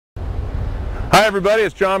Hi everybody,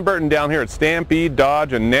 it's John Burton down here at Stampede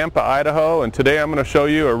Dodge in Nampa, Idaho, and today I'm going to show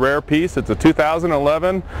you a rare piece. It's a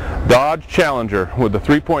 2011 Dodge Challenger with the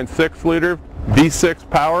 3.6 liter V6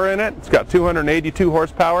 power in it. It's got 282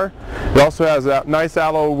 horsepower. It also has nice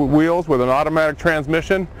alloy wheels with an automatic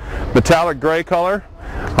transmission, metallic gray color.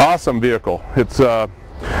 Awesome vehicle. It's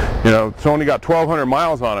it's only got 1,200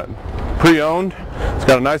 miles on it. Pre-owned. It's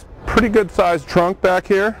got a nice, pretty good sized trunk back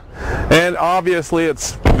here. And obviously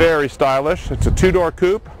it's very stylish. It's a two-door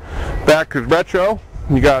coupe. Back is retro.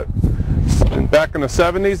 You got, back in the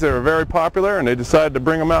 70s they were very popular and they decided to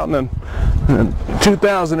bring them out in the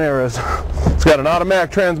 2000 eras. It's got an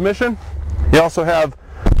automatic transmission. You also have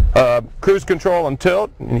cruise control and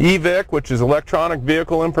tilt, an EVIC, which is Electronic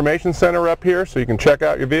Vehicle Information Center up here, so you can check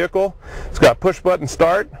out your vehicle. It's got push button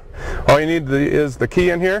start. All you need is the key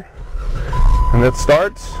in here and it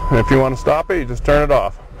starts, and if you want to stop it you just turn it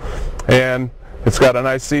off. And it's got a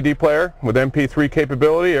nice CD player with MP3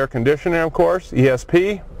 capability, air conditioning of course,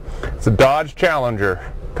 ESP. It's a Dodge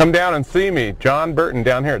Challenger. Come down and see me, John Burton,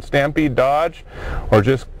 down here at Stampede Dodge, or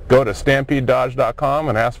just go to stampededodge.com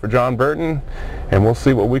and ask for John Burton and we'll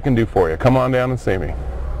see what we can do for you. Come on down and see me.